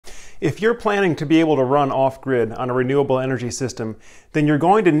If you're planning to be able to run off-grid on a renewable energy system, then you're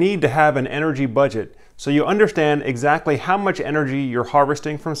going to need to have an energy budget so you understand exactly how much energy you're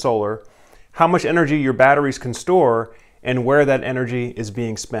harvesting from solar, how much energy your batteries can store, and where that energy is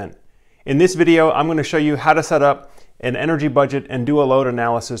being spent. In this video, I'm going to show you how to set up an energy budget and do a load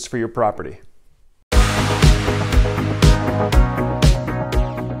analysis for your property.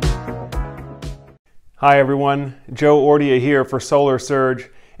 Hi everyone, Joe Ordia here for Solar Surge.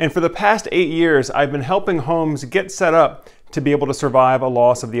 And for the past 8 years, I've been helping homes get set up to be able to survive a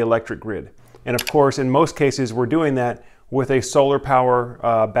loss of the electric grid. And of course, in most cases, we're doing that with a solar power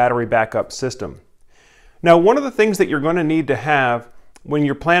battery backup system. Now, one of the things that you're going to need to have when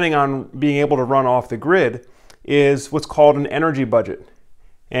you're planning on being able to run off the grid is what's called an energy budget.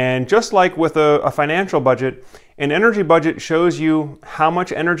 And just like with a financial budget, an energy budget shows you how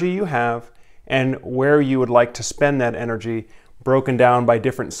much energy you have and where you would like to spend that energy, broken down by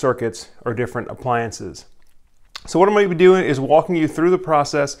different circuits or different appliances. So what I'm going to be doing is walking you through the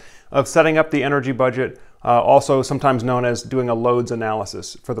process of setting up the energy budget, also sometimes known as doing a loads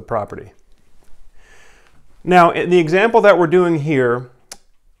analysis for the property. Now, in the example that we're doing here,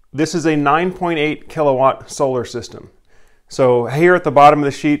 this is a 9.8 kilowatt solar system. So here at the bottom of the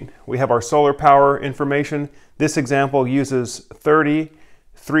sheet, we have our solar power information. This example uses 30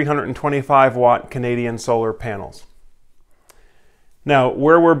 325 watt Canadian solar panels. Now,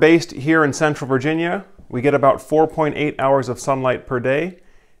 where we're based here in Central Virginia, we get about 4.8 hours of sunlight per day.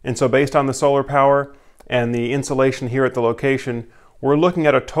 And so based on the solar power and the insolation here at the location, we're looking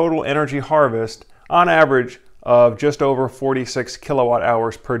at a total energy harvest on average of just over 46 kilowatt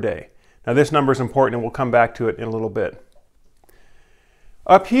hours per day. Now this number is important and we'll come back to it in a little bit.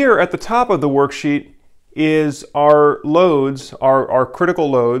 Up here at the top of the worksheet is our loads, our critical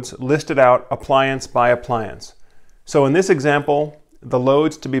loads listed out appliance by appliance. So in this example, the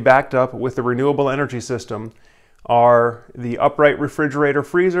loads to be backed up with the renewable energy system are the upright refrigerator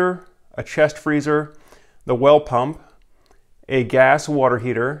freezer, a chest freezer, the well pump, a gas water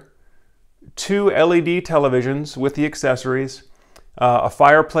heater, 2 LED televisions with the accessories, a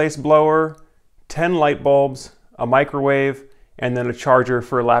fireplace blower, 10 light bulbs, a microwave, and then a charger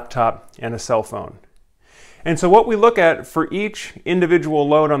for a laptop and a cell phone. And so what we look at for each individual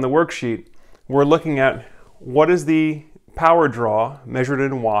load on the worksheet, we're looking at what is the power draw measured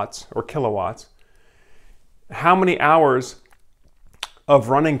in watts or kilowatts, how many hours of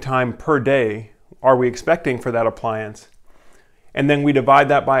running time per day are we expecting for that appliance, and then we divide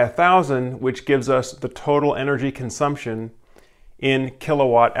that by 1,000, which gives us the total energy consumption in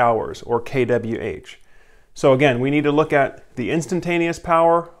kilowatt hours or kWh. So again, we need to look at the instantaneous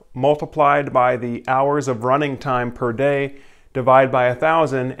power multiplied by the hours of running time per day, divide by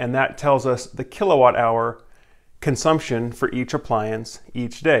 1,000, and that tells us the kilowatt hour consumption for each appliance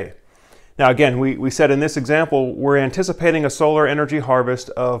each day. Now again, we said in this example, we're anticipating a solar energy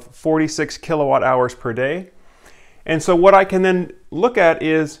harvest of 46 kilowatt hours per day. And so what I can then look at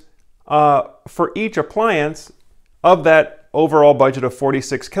is for each appliance of that overall budget of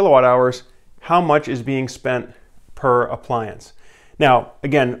 46 kilowatt hours, how much is being spent per appliance. Now,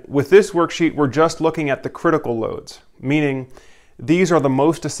 again, with this worksheet, we're just looking at the critical loads, meaning these are the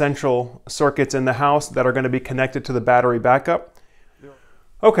most essential circuits in the house that are going to be connected to the battery backup.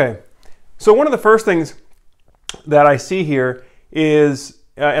 Okay, so one of the first things that I see here is,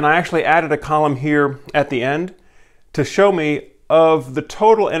 and I actually added a column here at the end to show me of the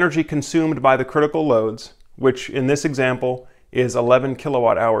total energy consumed by the critical loads, which in this example is 11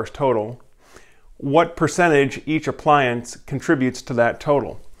 kilowatt hours total, what percentage each appliance contributes to that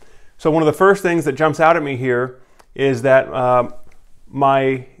total. So one of the first things that jumps out at me here is that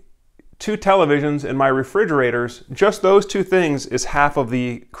my 2 televisions and my refrigerators, just those 2 things is half of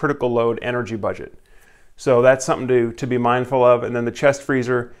the critical load energy budget. So that's something to be mindful of. And then the chest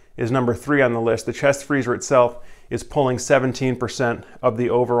freezer is number 3 on the list. The chest freezer itself is pulling 17% of the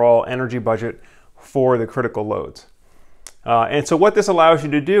overall energy budget for the critical loads. And so what this allows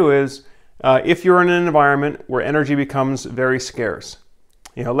you to do is, if you're in an environment where energy becomes very scarce,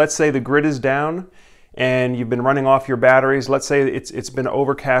 let's say the grid is down and you've been running off your batteries. Let's say it's been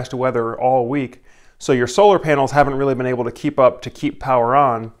overcast weather all week, so your solar panels haven't really been able to keep up to keep power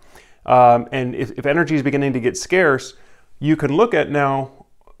on. And if energy is beginning to get scarce, you can look at now,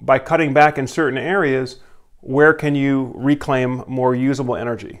 by cutting back in certain areas, where can you reclaim more usable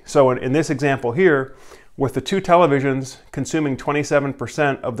energy. So in this example here, with the 2 televisions consuming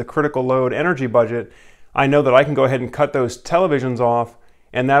 27% of the critical load energy budget, I know that I can go ahead and cut those televisions off,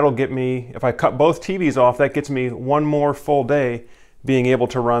 and that'll get me, if I cut both TVs off, that gets me 1 more full day being able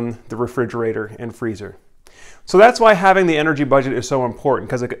to run the refrigerator and freezer. So that's why having the energy budget is so important,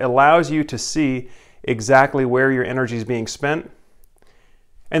 because it allows you to see exactly where your energy is being spent.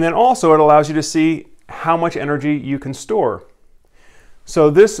 And then also it allows you to see how much energy you can store. So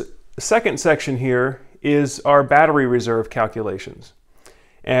this second section here is our battery reserve calculations.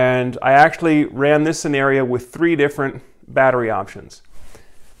 And I actually ran this scenario with 3 different battery options.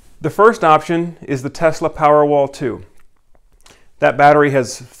 The first option is the Tesla Powerwall 2. That battery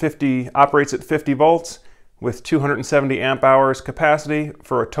operates at 50 volts with 270 amp hours capacity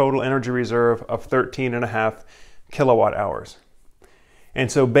for a total energy reserve of 13.5 kilowatt hours.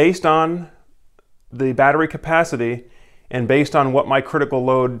 And so based on the battery capacity and based on what my critical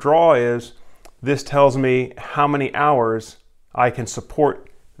load draw is, this tells me how many hours I can support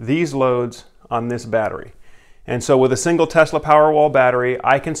these loads on this battery. And so with a single Tesla Powerwall battery,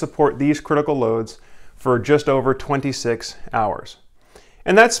 I can support these critical loads for just over 26 hours.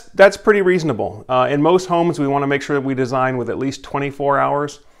 And that's pretty reasonable. In most homes, we want to make sure that we design with at least 24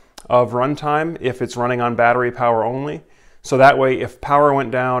 hours of runtime if it's running on battery power only. So that way, if power went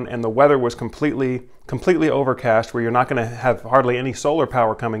down and the weather was completely overcast, where you're not going to have hardly any solar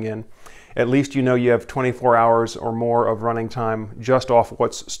power coming in, at least you know you have 24 hours or more of running time just off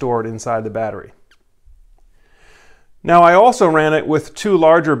what's stored inside the battery. Now, I also ran it with 2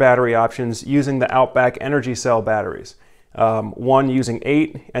 larger battery options using the Outback Energy Cell batteries. One using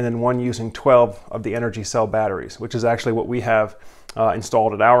 8 and then one using 12 of the energy cell batteries, which is actually what we have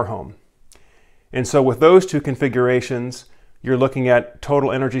installed at our home. And so with those 2 configurations, you're looking at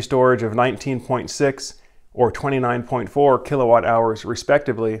total energy storage of 19.6 or 29.4 kilowatt hours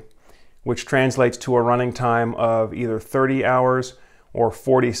respectively, which translates to a running time of either 30 hours or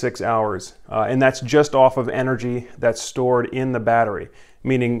 46 hours. And that's just off of energy that's stored in the battery,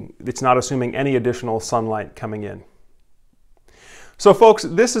 meaning it's not assuming any additional sunlight coming in. So folks,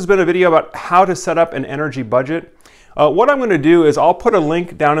 this has been a video about how to set up an energy budget. What I'm going to do is I'll put a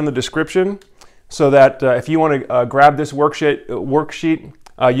link down in the description so that if you want to grab this worksheet,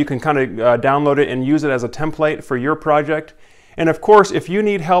 you can kind of download it and use it as a template for your project. And of course, if you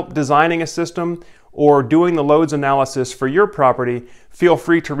need help designing a system or doing the loads analysis for your property, feel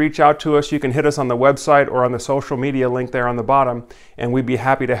free to reach out to us. You can hit us on the website or on the social media link there on the bottom, and we'd be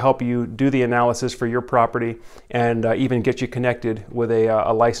happy to help you do the analysis for your property and even get you connected with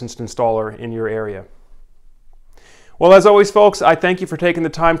a licensed installer in your area. Well, as always, folks, I thank you for taking the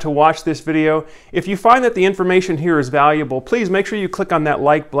time to watch this video. If you find that the information here is valuable, please make sure you click on that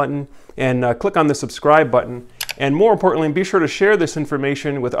like button and click on the subscribe button. And more importantly, be sure to share this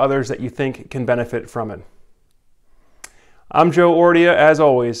information with others that you think can benefit from it. I'm Joe Ordia, as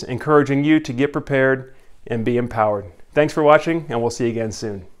always, encouraging you to get prepared and be empowered. Thanks for watching, and we'll see you again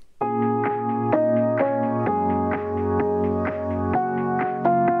soon.